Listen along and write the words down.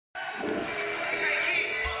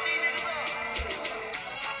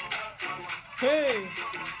Hey.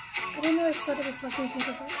 I didn't know it started with fucking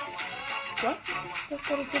synthesizer. What? It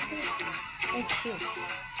started different. Oh, shit.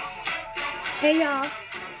 Hey y'all,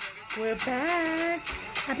 We're back.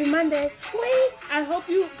 happy Monday. Wait, I hope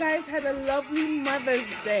you guys had a lovely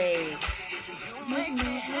Mother's Day.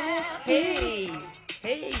 Hey.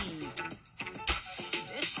 Hey.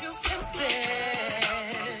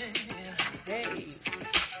 Hey.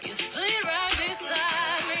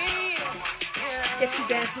 Get you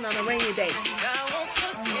dancing on a rainy day.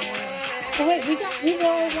 oh wait, we go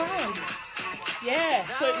all wild. Yeah,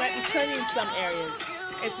 so it might be sunny in some areas.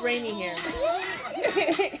 It's rainy here.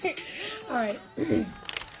 All right,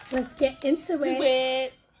 let's get into To it.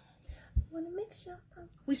 it. Want to make sure.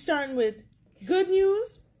 We're starting with good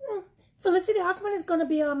news. Felicity Huffman is going to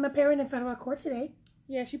be appearing in federal court today.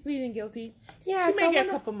 Yeah, she's pleading guilty. Yeah, She so, may get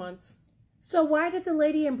a couple months. so why did the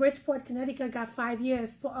lady in Bridgeport, Connecticut, got 5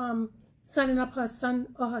 years for signing up her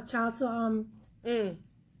son or her child to another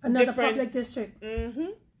Different. public district?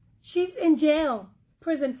 Mm-hmm. She's in jail,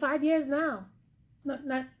 prison, 5 years now.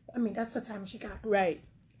 Not. I mean, that's the time she got. Right.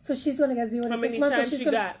 So she's gonna get 0 to How 6 many months. times so she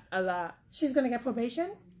gonna, got? A lot. She's gonna get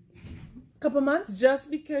probation. Couple months.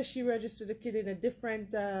 Just because she registered a kid in a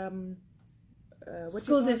different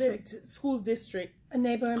School district. School district. A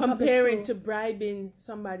neighbor in Comparing public to school. bribing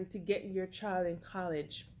somebody to get your child in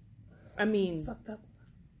college. I mean, Fucked up.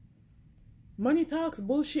 money talks,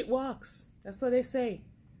 bullshit walks. That's what they say.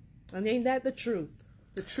 And ain't that the truth?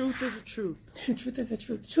 The truth is the truth. The truth is the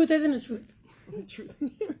truth. Truth isn't the truth. The truth.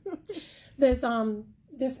 There's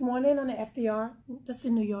this morning on the FDR, that's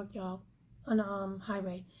in New York, y'all, on the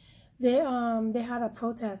highway. They had a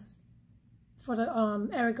protest for the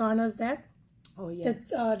Eric Garner's death. Oh, yes.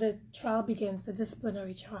 The trial begins, the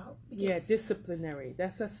disciplinary trial begins. Yeah, disciplinary.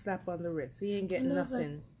 That's a slap on the wrist. He ain't getting No, but-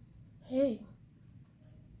 nothing. Hey,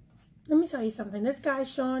 let me tell you something. This guy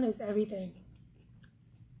Sean is everything.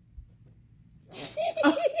 Send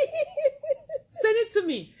it to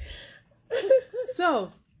me.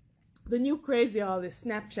 So, the new crazy all is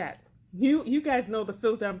Snapchat. You guys know the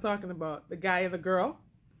filter I'm talking about. The guy and the girl.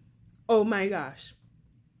 Oh my gosh.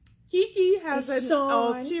 Kiki has It's an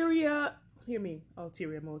Sean. ulterior. Hear me.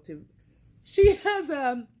 Ulterior motive. She has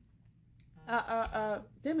damn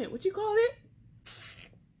it, what you call it?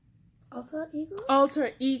 Alter ego?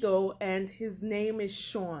 Alter ego, and his name is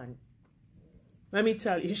Sean. Let me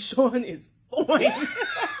tell you, Sean is fine.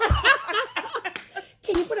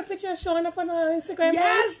 Can you put a picture of Sean up on our Instagram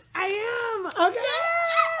Yes, page? I am. Okay.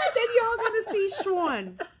 Yeah, then y'all gonna see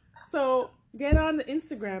Sean. So get on the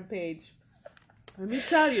Instagram page. Let me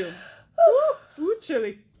tell you. Ooh,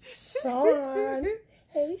 chilly. Sean.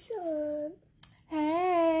 Hey, Sean.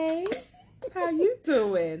 Hey, how you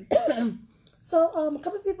doing? So, a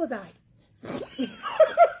couple people died. Yeah,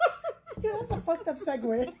 that's a fucked up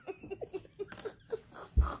segue.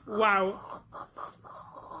 Wow.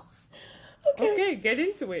 Okay, get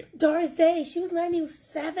into it. Doris Day, she was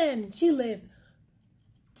 97. She lived.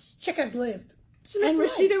 Chick has lived. She lived And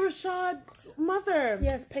life. Rashida Rashad's mother.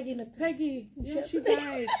 Yes, Peggy. Peggy. Yeah, she Yes.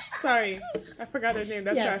 died. Sorry, I forgot her name.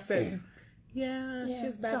 That's Yes. what I said. Yeah, Yeah,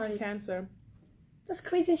 she's battling sorry. cancer. That's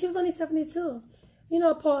crazy. And she was only 72. You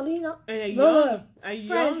know, Paulina. And a Lola, young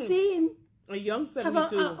Francine.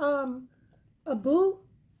 72. A boo.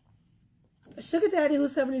 A sugar daddy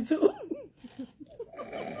who's 72.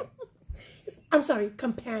 I'm sorry,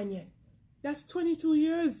 companion. That's 22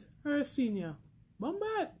 years. Her a senior.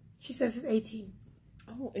 Mamba. She says it's 18.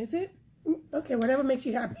 Oh, is it? Okay, whatever makes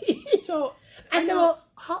you happy. So I said, know well,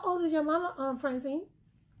 how old is your mama, Francine?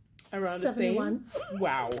 around 71. the same.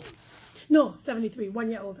 Wow. No, 73, 1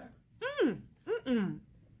 year older.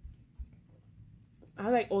 I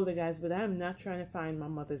like older guys, but I'm not trying to find my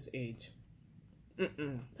mother's age.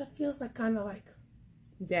 That feels like kind of like,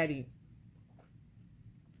 Daddy.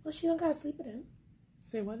 well, she don't gotta sleep with him.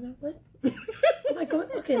 Say what now? What? Oh my God.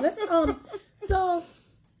 Okay, let's so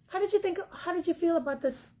how did you feel about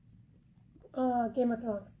the Game of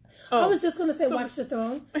Thrones? I was just gonna say so- Watch the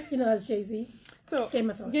Throne. You know, that's Jay-Z. So Game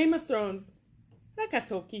of Thrones. Game of Thrones. Like I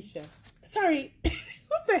told Keisha. Sorry.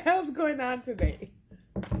 What the hell's going on today?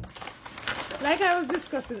 Like I was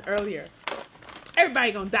discussing earlier.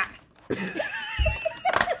 Everybody gonna die.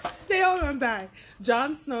 They all gonna die.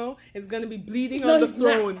 Jon Snow is gonna be bleeding No, on the he's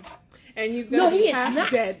not. throne. And he's No, gonna he be is half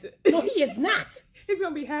not. dead. No, he is not. He's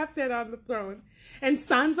gonna be half dead on the throne. And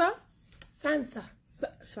Sansa. Sansa. Sa-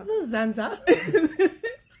 This is Zanza.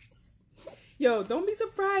 Yo, don't be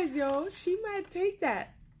surprised, yo. She might take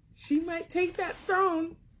that. She might take that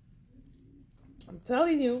throne. I'm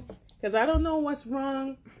telling you. Because I don't know what's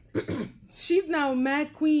wrong. She's now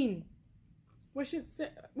Mad Queen. What's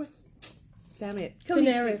damn it.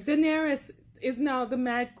 Daenerys. Daenerys is now the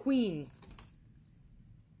Mad Queen.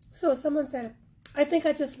 So someone said, I think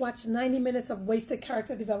I just watched 90 minutes of wasted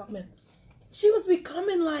character development. She was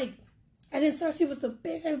becoming like, and then Cersei was the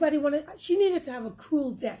bitch everybody wanted. She needed to have a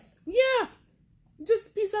cruel death. Yeah. Just a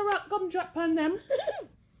piece of rock come drop on them.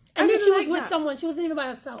 And then she was with someone. She wasn't even by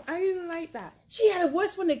herself. I didn't like that. She had it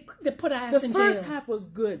worse when they put her ass in jail. The first half was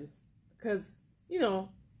good. Because, you know,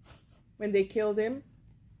 when they killed him.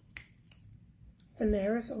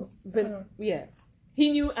 Daenerys? Yeah.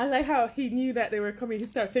 He knew, I like how he knew that they were coming. He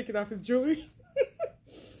started taking off his jewelry.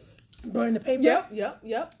 Burning the paper? Yep.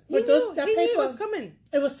 He But knew paper it was coming.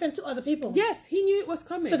 It was sent to other people. Yes, he knew it was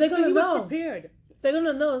coming. So they're going to know. He was prepared. They're going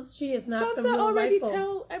to know she is not the Sansa real already rightful.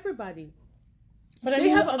 tell everybody. But they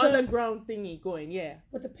have underground thingy going, yeah.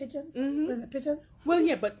 With the pigeons? Mm-hmm. Was it pigeons? Well,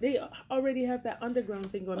 yeah, but they already have that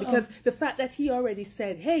underground thing going because the fact that he already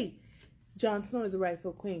said, "Hey, Jon Snow is the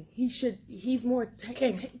rightful king. He's more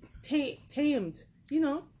tamed. You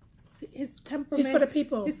know, his temperament. He's for the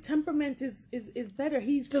people. His temperament is better.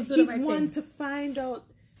 He's right one thing. to find out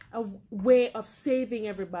a way of saving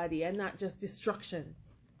everybody and not just destruction."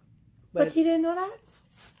 But he didn't know that.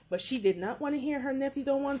 But she did not want to hear her nephew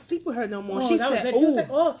don't want to sleep with her no more. Oh, She that said, was it. He was like,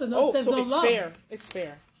 so there's no it's love. fair. It's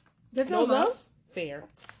fair. There's no love? Fair.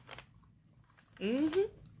 Mm-hmm.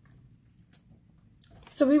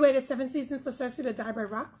 So we waited 7 seasons for Cersei to die by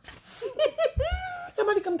rocks?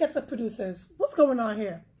 Somebody come get the producers. What's going on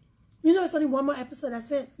here? You know, it's only one more episode.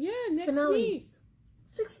 That's it. Yeah, next Finale. week.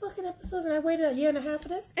 6 fucking episodes, and I waited a year and a half for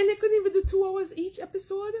this? And they couldn't even do 2 hours each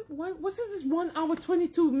episode? What's this 1 hour,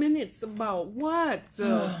 22 minutes about? What?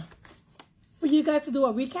 For you guys to do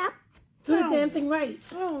a recap? Do the damn thing right.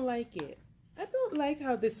 I don't like it. I don't like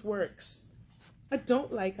how this works. I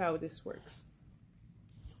don't like how this works.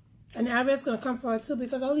 And Arya's going to come for her, too,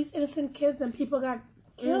 because all these innocent kids and people got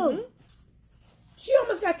killed. Mm-hmm. She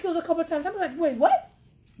almost got killed a couple of times. I was like, wait, what?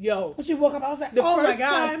 Yo. When she woke up, I was like, The oh my first God.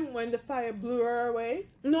 time when the fire blew her away.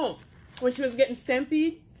 No. When she was getting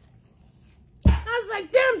stampede. I was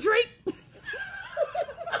like, damn, Drake.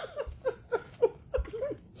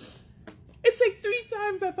 It's like 3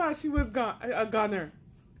 times I thought she was a gunner.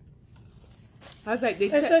 I was like,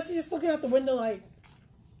 and so she's just looking out the window like,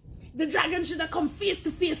 the dragon should have come face to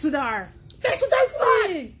face with her. that's what I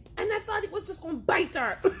thought. And I thought it was just going to bite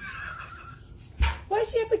her. Why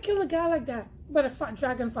does she have to kill a guy like that? By the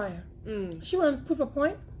dragon fire. She want to prove a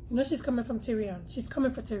point? You know she's coming from Tyrion. She's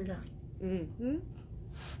coming for Tyrion. Mm-hmm.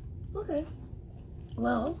 Okay.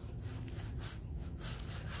 Well,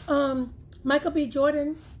 Michael B.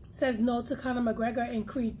 Jordan says no to Conor McGregor in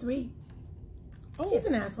Creed 3. Oh. He's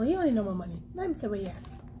an asshole. He don't need no more money. Let him say where he at.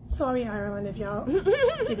 Sorry, Ireland, if y'all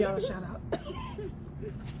give y'all a shout out.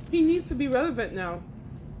 He needs to be relevant now.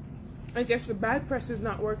 I guess the bad press is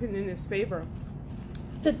not working in his favor.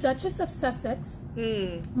 The Duchess of Sussex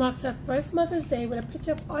marks her first Mother's Day with a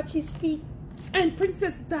picture of Archie's feet. And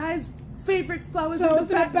Princess Di's favorite flowers So in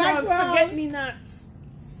the background. Forget-me-nots.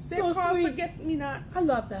 They're So called sweet. forget-me-nots. I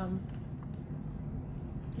love them.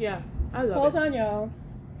 Yeah, I love Hold it. on, y'all.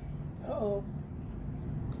 Uh-oh.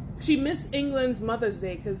 She missed England's Mother's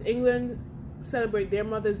Day because England celebrate their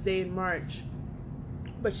Mother's Day in March.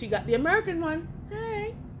 But she got the American one.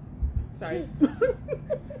 Hey. Sorry.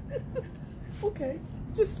 Okay.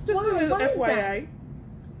 just Why? a little Why is FYI.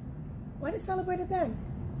 Why they celebrate it then?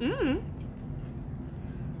 Mm-hmm.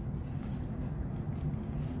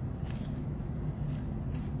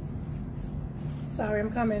 Sorry,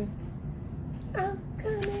 I'm coming. I'm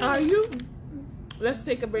coming. Are you? Let's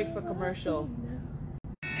take a break for commercial.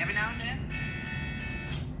 Every now and then,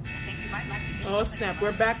 I think you might like to hear Oh something snap, from we're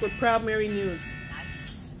us. back with Proud Mary News.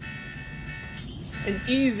 Nice, easy. And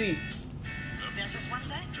easy. There's just one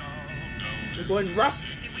thing. We're going rough.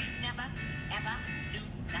 You see, we never, ever do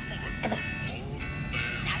nothing.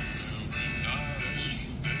 Nice,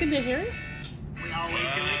 easy. Can they hear it? We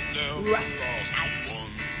always do it. Rough.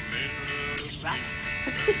 Nice. It's rough.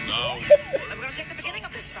 But we're gonna take the beginning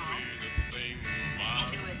of this song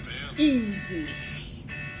and do it Easy. easy.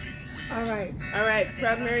 All right. All right,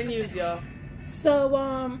 Proud Mary News, y'all.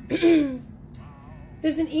 So,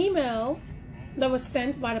 there's an email that was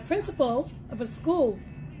sent by the principal of a school.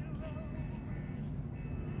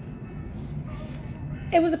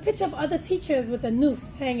 It was a picture of other teachers with a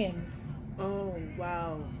noose hanging. Oh,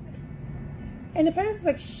 wow. And the parents was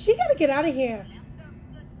like, she got to get out of here.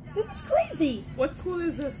 This is crazy. What school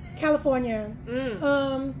is this? California.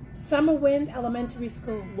 Summer Wind Elementary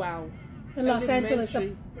School Wow. in Los Angeles, a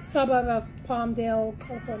Elementary. suburb of Palmdale,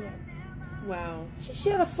 California. Wow. She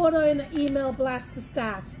shared a photo in an email blast to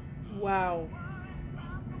staff. Wow.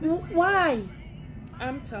 Why?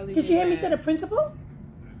 I'm telling you. Did you hear me man. say the principal?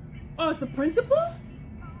 Oh, it's a principal?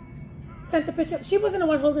 Sent the picture. She wasn't the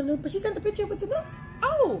one holding the noose, but she sent the picture with the noose.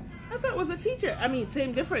 Oh, I thought it was a teacher. I mean,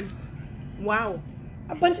 same difference. Wow.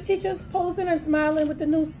 A bunch of teachers posing and smiling with the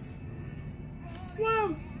noose.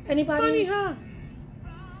 Wow. Anybody? Funny, huh?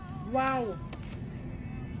 Wow.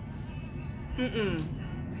 Mm-mm.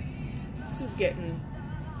 This is getting...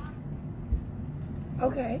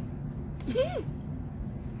 Okay.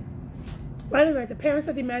 Anyway, the parents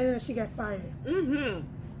are demanding that she get fired. Mm-hmm.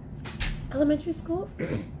 Elementary school? Oh,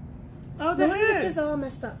 No the wonder the heck. kids are all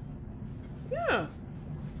messed up. Yeah.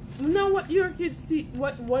 Now, what your kids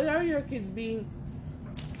what are your kids being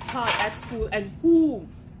taught at school, and who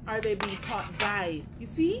are they being taught by? You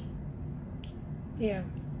see? Yeah.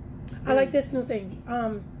 I like this new thing.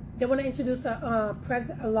 They want to introduce a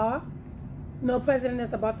law. No president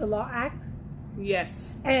is above the law act.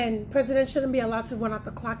 Yes. And president shouldn't be allowed to run out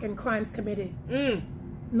the clock in crimes committed.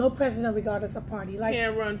 No president, regardless of party. Like,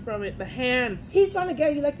 Can't run from it. The hands he's trying to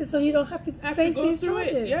get elected so he don't have to have face to go these through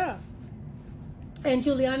charges. it. Yeah. And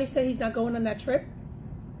Giuliani said he's not going on that trip.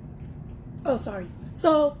 Oh, sorry.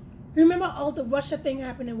 So, remember all the Russia thing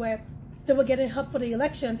happening where they were getting help for the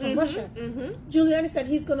election from Russia? Mm-hmm. Giuliani said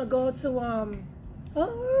he's going to go to,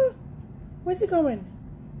 where's he going?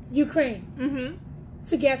 Ukraine. Mm-hmm.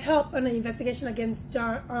 To get help on the investigation against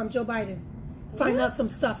Joe Biden. Find out some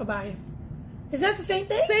stuff about him. Is that the same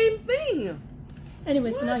thing? Same thing.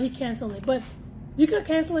 Anyway, so now he canceled it. But you could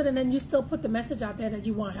cancel it and then you still put the message out there that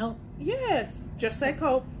you want help. Yes. Just like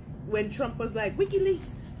how when Trump was like,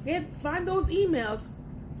 WikiLeaks, find those emails.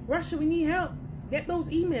 Russia, we need help. Get those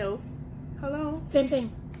emails. Hello? Same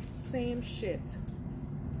thing. Same shit.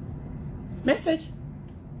 Message.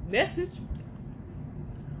 Message.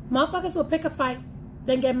 Motherfuckers will pick a fight,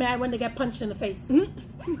 then get mad when they get punched in the face.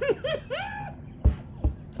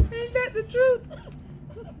 Ain't that the truth?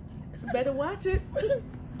 Better watch it.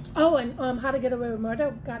 Oh, and How to Get Away with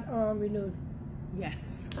Murder got renewed.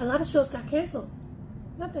 Yes. A lot of shows got canceled.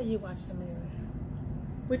 Not that you watched them anyway.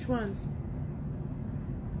 Which ones?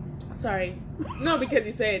 Sorry. No, because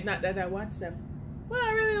you say it, not that I watch them. Well,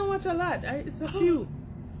 I really don't watch a lot. It's a few.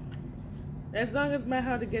 As long as my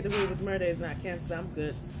How to Get Away with Murder is not canceled, I'm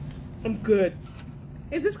good. I'm good.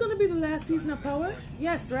 Is this going to be the last season of Power?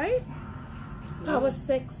 Yes, right? Power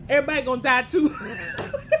 6. Everybody gonna die too.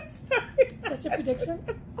 Sorry. That's your prediction?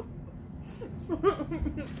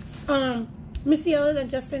 Missy Elliott and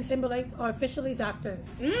Justin Timberlake are officially doctors.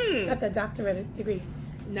 Got their doctorate degree.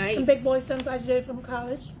 Nice. And Big Boy's son graduated from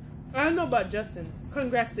college. I don't know about Justin.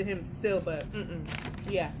 Congrats to him still, but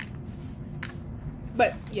yeah.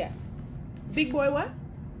 But yeah. Big Boy what?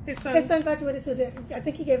 His son Graduated too. I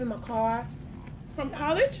think he gave him a car. from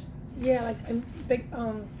college? Yeah, like and big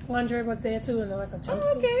Andre was there too, and like a jumpsuit.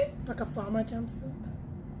 Oh, okay. Like a farmer jumpsuit.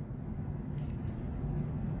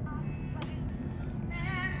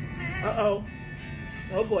 Uh-oh.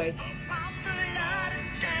 Oh boy.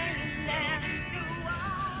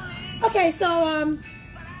 Okay, so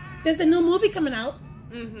there's a new movie coming out.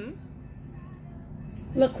 Mm-hmm.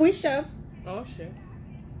 LaQuisha. Oh shit.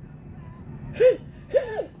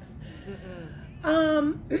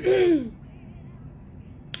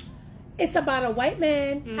 It's about a white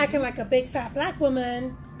man acting like a big fat black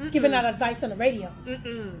woman, giving out advice on the radio.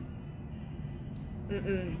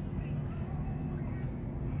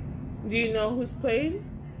 Do you know who's playing?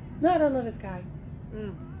 No, I don't know this guy.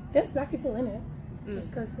 There's black people in it.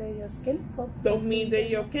 Just because they're your skin folk. Don't mean they're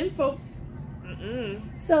your kinfolk.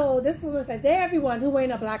 So this woman said, "Dear everyone who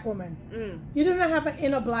ain't a black woman, you do not have an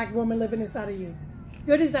inner black woman living inside of you.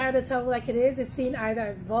 Your desire to tell it like it is seen either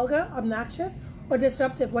as vulgar, obnoxious, or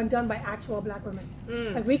disruptive when done by actual black women.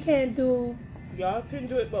 Like we can't do. Y'all can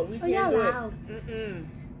do it, but we Oh, can't y'all do loud. it.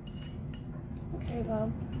 Okay,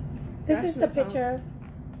 well, this That's is the what- picture.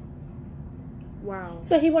 Wow.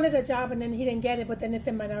 So he wanted a job and then he didn't get it, but then they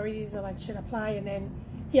said minorities are like should apply, and then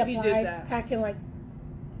he did applied, that. acting like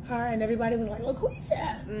her, and everybody was like,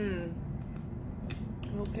 LaQuisha.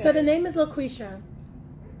 Okay. So the name is LaQuisha.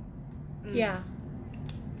 Yeah.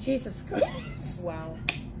 Jesus Christ. Wow.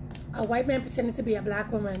 A white man pretending to be a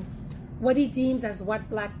black woman. What he deems as what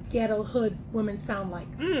black ghetto hood women sound like.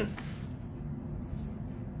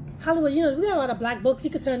 Hollywood, you know, we got a lot of black books. You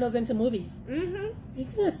could turn those into movies. You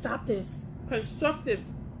can't stop this. Constructive.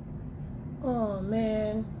 Oh,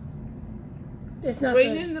 man. It's not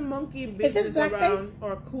Bringing good. the monkey this business blackface? around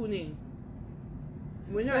or cooning.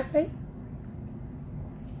 We're not. Blackface?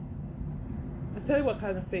 I'll tell you what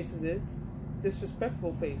kind of face it is.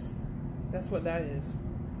 Disrespectful face. That's what that is.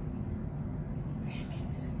 Damn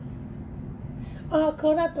it.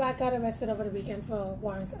 Kodak Black got arrested over the weekend for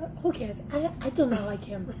warrants. Who cares? I do not like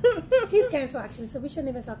him. He's canceled, actually, so we shouldn't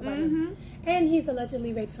even talk about him. And he's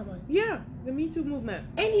allegedly raped someone. Yeah, the Me Too movement.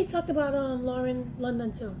 And he talked about Lauren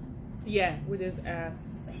London, too. Yeah, with his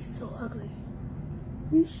ass. He's so ugly.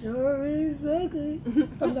 He sure is ugly.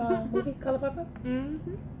 From the movie Color Purple?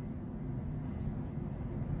 Mm-hmm.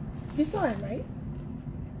 You saw him, right?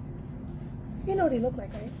 You know what he looked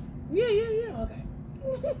like, right? Yeah, yeah, yeah. Okay.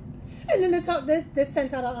 And then they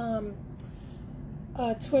sent out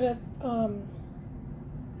a Twitter A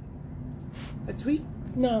tweet?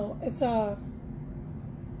 no, it's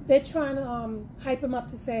they're trying to hype him up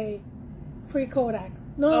to say free Kodak.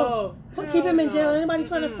 No, keep him in jail. Anybody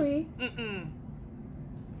trying to free?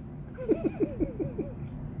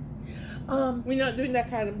 We're not doing that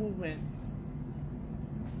kind of movement.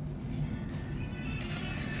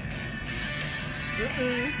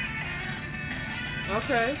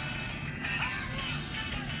 Okay.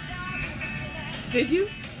 Did you?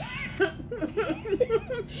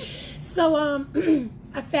 So a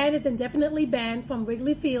fan is indefinitely banned from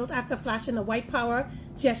Wrigley Field after flashing a white power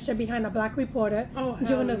gesture behind a black reporter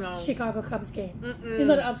during the Chicago Cubs game. You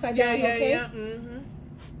know the upside down, okay?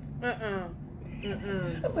 Yeah.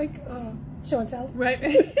 I'm like, show and tell.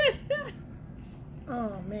 Right.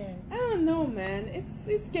 Oh man. I don't know, man.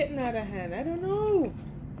 It's getting out of hand. I don't know.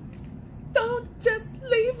 Don't just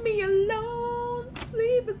leave me alone.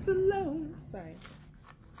 Leave us alone. Sorry.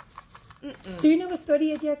 Do you know it's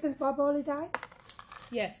 38 years since Bob Marley died?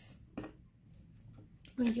 Yes. I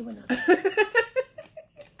mean, you were not.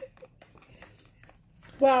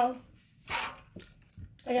 Well,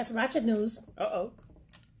 I guess ratchet news. Uh-oh.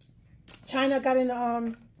 China got in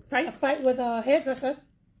a fight with a hairdresser.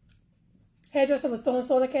 Hairdresser was throwing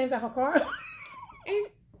soda cans at her car. And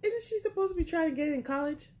isn't she supposed to be trying to get in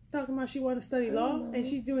college? Talking about she wanted to study law, and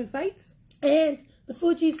she's doing fights? And the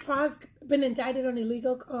Fuji's Pra's been indicted on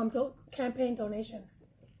illegal campaign donations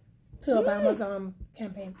to Obama's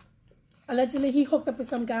campaign. Allegedly, he hooked up with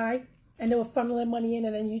some guy, and they were funneling money in,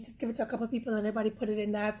 and then you just give it to a couple of people, and everybody put it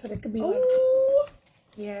in that, so they could be like,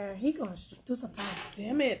 yeah, he gonna do some time.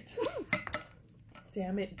 Damn it.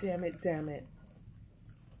 Damn it.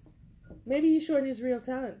 Maybe he's showing his real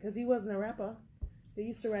talent, because he wasn't a rapper. They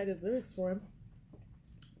used to write his lyrics for him.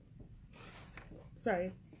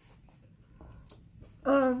 Sorry.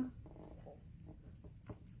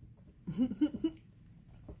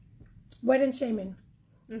 Wedding shaming.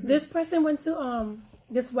 This person went to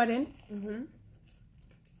this wedding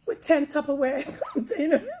with 10 Tupperware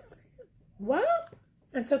containers. What?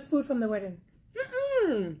 And took food from the wedding.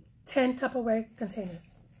 10 Tupperware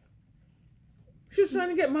containers. She was trying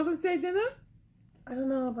to get Mother's Day dinner? I don't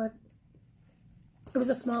know, but it was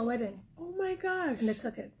a small wedding. Oh my gosh. And they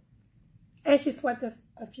took it. And she swiped a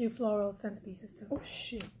few floral centerpieces too. Oh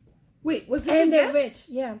shit. Wait, was this And a they're guest? rich,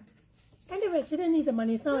 yeah. And they're rich. They didn't need the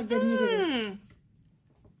money. It's not like they needed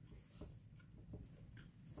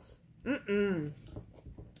it.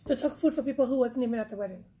 They took food for people who wasn't even at the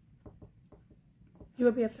wedding. You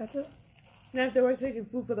would be upset too? Now, if they were taking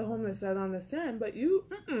food for the homeless, I don't understand. But you,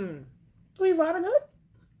 Were you Robin Hood?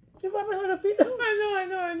 You Robin Hood of people?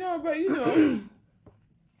 I know. But you know,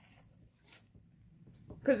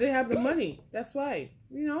 because they have the money. That's why.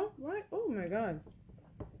 You know, right? Oh my God.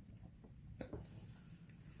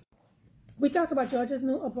 We talked about Georgia's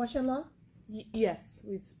new abortion law. Yes,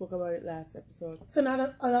 we spoke about it last episode. So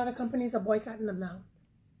now a lot of companies are boycotting them now.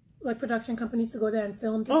 Like production companies to go there and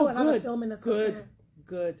film. They Oh, do a lot of good. filming and stuff there.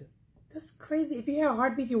 Good. That's crazy. If you hear a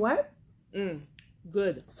heartbeat, you what?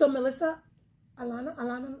 Good. So Melissa, Alana,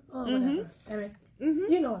 whatever. Anyway,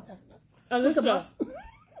 you know what I'm talking about. Who's the boss?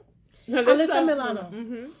 Alyssa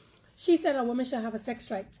Milano. She said a woman should have a sex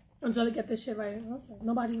strike until they get this shit right. I was like,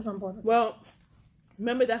 nobody was on board with Well,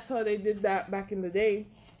 remember that's how they did that back in the day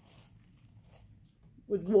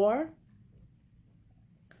with war.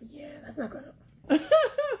 Yeah, that's not good.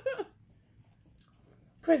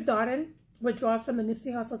 Chris Darden withdraws from the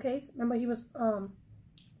Nipsey Hussle case. Remember, he was going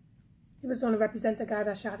to represent the guy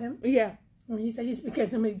that shot him. Yeah. And he said he's been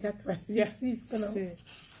getting many death threats. Yeah. He's gonna.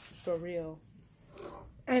 For real.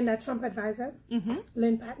 And that Trump advisor,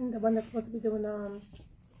 Lynn Patton, the one that's supposed to be doing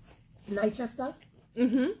NYCHA stuff.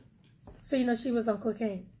 So you know she was on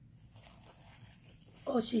cocaine.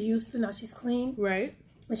 Oh, she used to. Now she's clean. Right.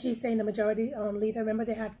 And she's saying the majority leader. Remember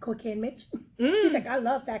they had Cocaine Mitch. She's like, I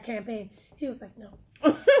love that campaign. He was like, no.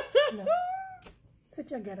 No.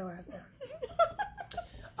 Sit your ghetto ass down.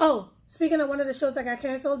 Oh, speaking of one of the shows that got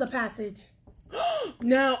canceled, The Passage.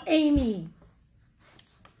 Now, Amy.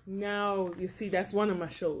 now you see that's one of my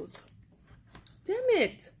shows. Damn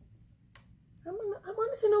it. I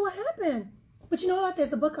wanted to know what happened. But you know what?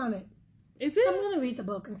 There's a book on it. Is So I'm it? going to read the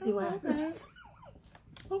book and see what okay. happens.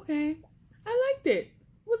 Okay. I liked it.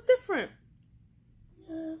 What's different?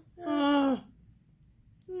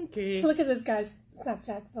 Okay. So look at this guy's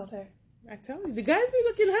Snapchat filter. I tell you, the guys be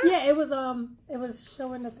looking hot. Yeah, it was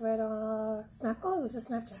showing the thread on Snap. Oh, it was just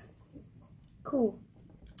Snapchat. Cool.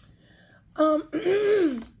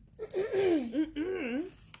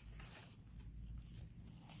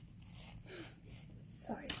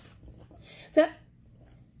 Sorry. That.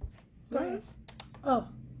 Go ahead. Oh.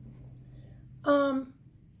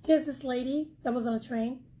 There's this lady that was on a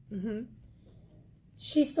train. Mm-hmm.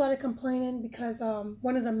 She started complaining because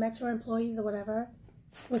one of the Metro employees or whatever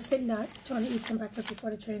was sitting out trying to eat some breakfast before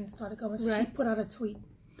the train started going. So Right. she put out a tweet.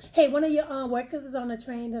 Hey, one of your workers is on the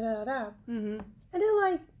train, Mm-hmm. And then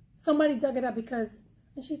like somebody dug it up because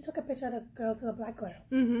and she took a picture of the girl to the black girl.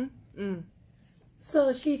 Mm-hmm. Mm.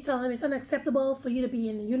 So she's telling him it's unacceptable for you to be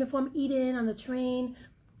in the uniform eating on the train,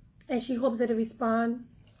 and she hopes that it respond.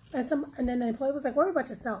 And then the employee was like, "Worry about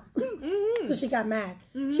yourself." Mm-hmm. So she got mad.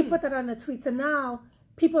 She put that on the tweet. So now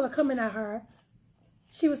people are coming at her.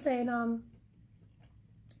 She was saying,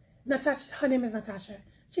 Natasha, her name is Natasha.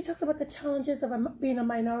 She talks about the challenges of being a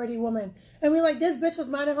minority woman. And we're like, this bitch was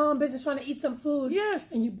minding her own business trying to eat some food.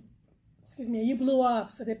 Yes. And you blew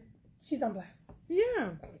up so that she's on blast. Yeah.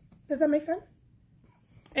 Does that make sense?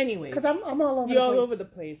 Anyways. Because I'm all over You're the all place. over the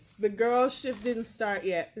place. The girl's shift didn't start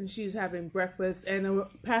yet, and she's having breakfast, and a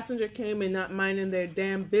passenger came in not minding their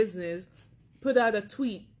damn business, put out a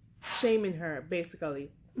tweet shaming her,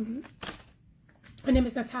 basically. Mm-hmm. Her name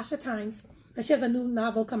is Natasha Tynes, and she has a new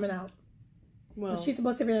novel coming out. Well, She's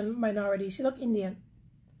supposed to be a minority. She look Indian.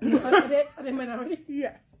 Are they minority?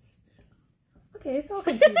 yes. Okay, it's all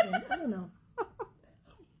confusing. I don't know.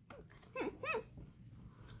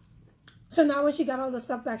 So now when she got all the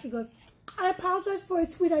stuff back, she goes, I apologize for a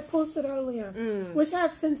tweet I posted earlier, which I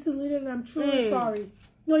have since deleted, and I'm truly sorry.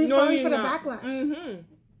 No, you're sorry for the backlash.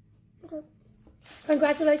 Mm-hmm. Okay.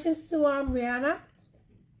 Congratulations to Rihanna,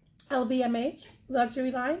 LVMH,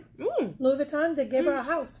 luxury line, Louis Vuitton. They gave her a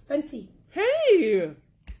house, Fenty. Hey!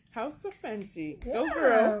 House of Fenty. Go Yeah.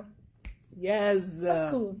 girl. Yes.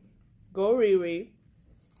 That's cool. Go Riri.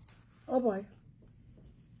 Oh boy.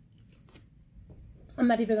 I'm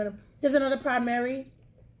not even gonna. There's another primary.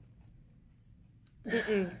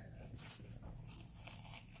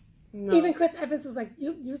 No. Even Chris Evans was like,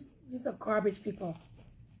 "You are garbage people."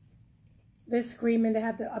 They're screaming. They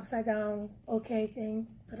have the upside down okay thing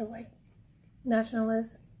for the white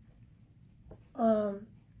nationalists.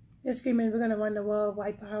 They're screaming, "We're gonna run the world,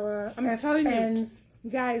 white power." I'm telling you. FNs.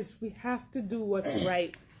 Guys, we have to do what's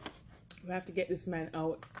right. We have to get this man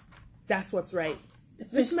out. That's what's right. The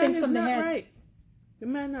fish This man stinks is from the not head. right. The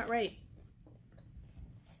man not right.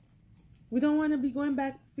 We don't want to be going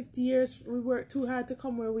back 50 years. We worked too hard to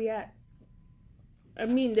come where we at. I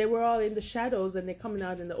mean, they were all in the shadows and they're coming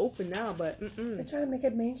out in the open now, but They're trying to make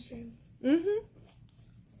it mainstream.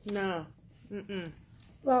 Nah.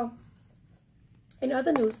 Well, in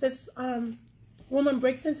other news, this woman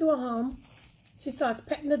breaks into a home. She starts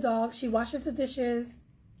petting the dog. She washes the dishes.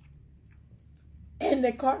 And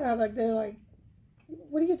they caught her, they're like,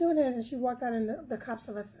 what are you doing here? And she walked out and the cops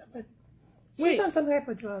arrested her. But she's Wait. on some type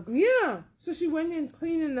of drugs. Yeah. So she went in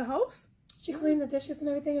cleaning the house? She cleaned the dishes and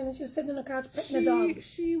everything, and then she was sitting on the couch petting the dog.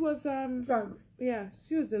 She was, Drugs. yeah,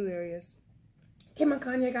 she was delirious. Kim and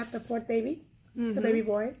Kanye got the fourth baby, the baby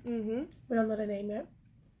boy. Mm-hmm. We don't know the name yet.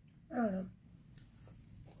 I don't know.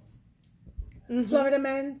 Mm-hmm. Florida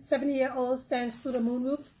man, 70-year-old, stands through the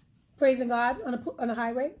moonroof, praising God on a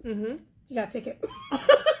highway. Mm-hmm. He got a ticket.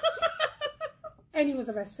 And he was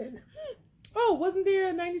arrested. Oh, wasn't there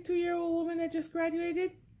a 92-year-old woman that just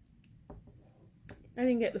graduated? I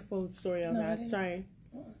didn't get the full story on No, I that. didn't. Sorry.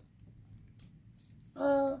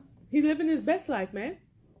 Uh, He living his best life, man.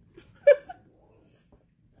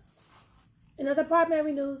 in other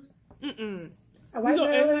primary news, Mm-mm. a You white don't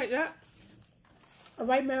end Maryland, like that? a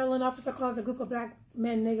white Maryland officer calls a group of black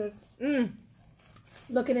men niggers Mm.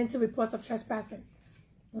 looking into reports of trespassing.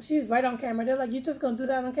 Well, she's right on camera. They're like, you just gonna do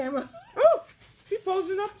that on camera? Oh, she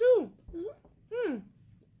posing up too.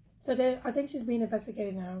 So I think she's being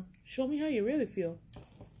investigated now. Show me how you really feel.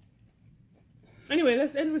 Anyway,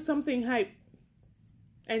 let's end with something hype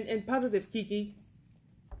and positive, Kiki.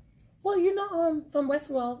 Well, you know, from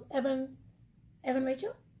Westworld, Evan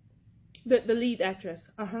Rachel? The lead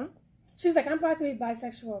actress. Uh-huh. She's like, I'm practically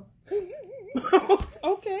bisexual.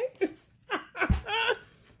 Okay.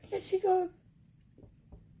 And she goes,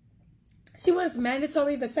 she wants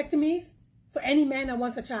mandatory vasectomies for any man that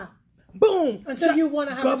wants a child. Boom. Until you want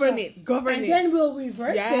to have Govern a child. it. Govern and it. then we'll reverse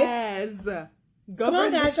it. Yes.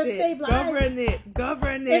 Govern guys, the let's shit. save lives. Govern it.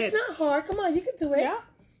 Govern it. It's not hard. Come on, you can do it. Yeah.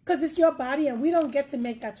 Because it's your body and we don't get to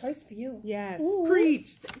make that choice for you. Yes. Ooh.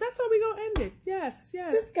 Preach. That's how we gonna end it. Yes. This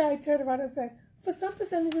Yes. guy turned around and said, for some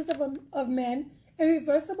percentages of men, a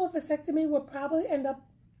reversible vasectomy will probably end up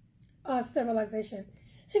sterilization.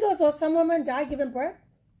 She goes, well, some women die giving birth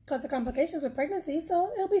because of complications with pregnancy,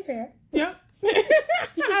 so it'll be fair. Yeah. You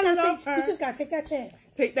I love her. You just gotta take that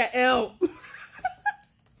chance. Take that L.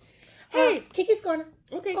 Hey. Kiki's Corner.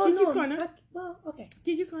 Okay. Oh, Kiki's no. Corner. Well, okay.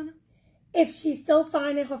 Kiki's Corner. If she's still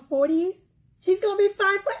fine in her 40s, she's gonna be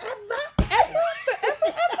fine forever. Forever.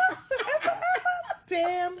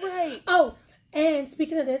 Damn right. Oh, and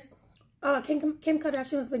speaking of this, Kim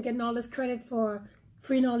Kardashian has been getting all this credit for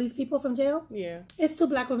freeing all these people from jail. Yeah. It's 2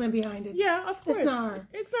 black women behind it. Yeah, of course. It's not her.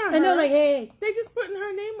 It's not her. And they're like, hey. They just putting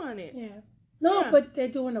her name on it. Yeah. No, Yeah. but they're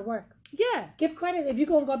doing the work. Yeah. Give credit. If you're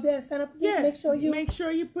going to go up there and stand up, Yeah. make sure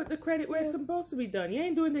you put the credit where it's supposed to be done. You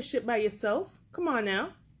ain't doing this shit by yourself. Come on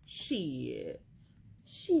now. Shit.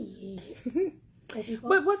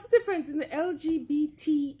 But what's the difference in the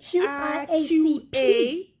LGBTIQA?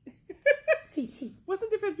 CT. What's the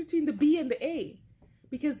difference between the B and the A?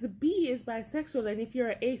 Because the B is bisexual, and if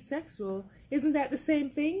you're asexual, isn't that the same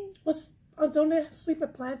thing? Don't they sleep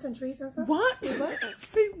with plants and trees and stuff? What? What?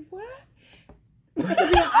 Say what? It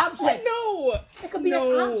could be an object. No. It could be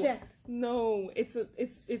an object. No, it's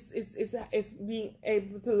being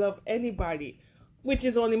able to love anybody, which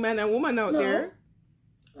is only man and woman out there.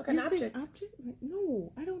 Like an You say object.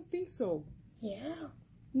 No, I don't think so. Yeah.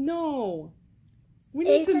 No. We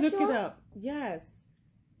need to look Asexual? it up. Yes.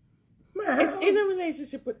 It's in a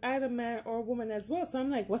relationship with either man or woman as well. So I'm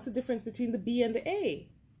like, what's the difference between the B and the A?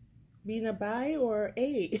 Being a bi or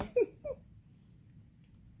A?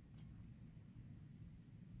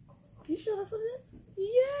 You sure that's what it is?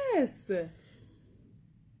 Yes.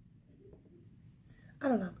 I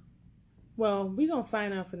don't know. Well, we're going to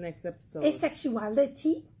find out for next episode.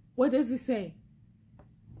 Asexuality. What does it say?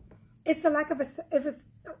 It's the lack of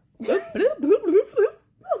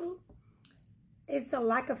it's the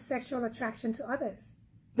lack of sexual attraction to others.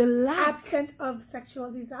 The lack. Absent of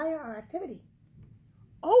sexual desire or activity.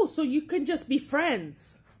 Oh, so you can just be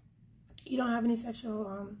friends. You don't have any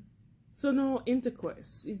sexual So no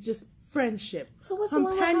intercourse. It's just friendship. So what's the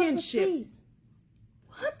one with companionship. trees?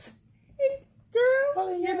 What? Hey, girl.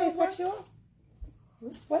 Probably you you're know what? asexual.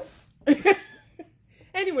 What?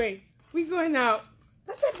 Anyway, we going out.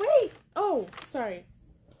 I said wait. Oh, sorry.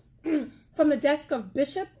 From the desk of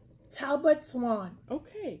Bishop Talbot Swan.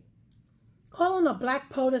 Okay. Calling a black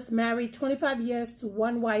POTUS married 25 years to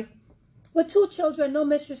one wife with 2 children, no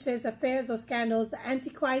mistresses, affairs, or scandals, the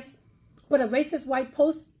Antichrist, but a racist white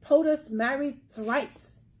POTUS married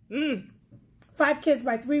thrice. 5 kids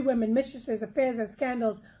by 3 women, mistresses, affairs, and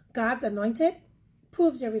scandals, God's anointed,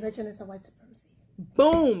 proves your religion is a white supremacy.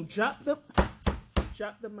 Boom. Drop the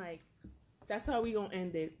mic. That's how we gonna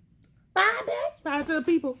end it. Bye, bitch. Bye to the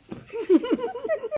people.